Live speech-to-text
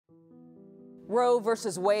Roe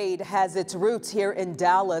versus Wade has its roots here in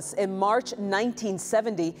Dallas. In March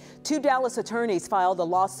 1970, two Dallas attorneys filed a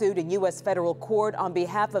lawsuit in U.S. federal court on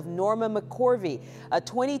behalf of Norma McCorvey, a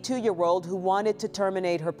 22-year-old who wanted to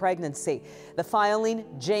terminate her pregnancy. The filing,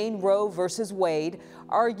 Jane Roe versus Wade,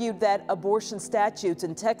 argued that abortion statutes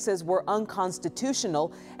in Texas were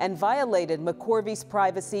unconstitutional and violated McCorvey's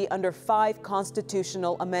privacy under 5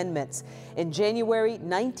 constitutional amendments. In January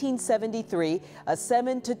 1973, a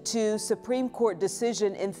 7-2 Supreme Court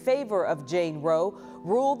decision in favor of Jane Roe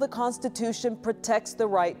ruled the Constitution protects the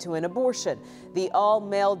right to an abortion. The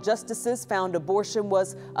all-male justices found abortion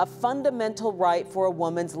was a fundamental right for a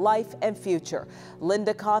woman's life and future.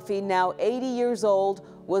 Linda Coffey, now 80 years old,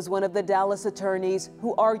 was one of the Dallas attorneys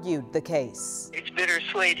who argued the case. It's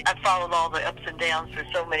bittersweet. I've followed all the ups and downs for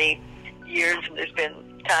so many years, and there's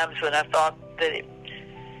been times when I thought that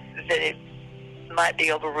it might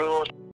be overruled.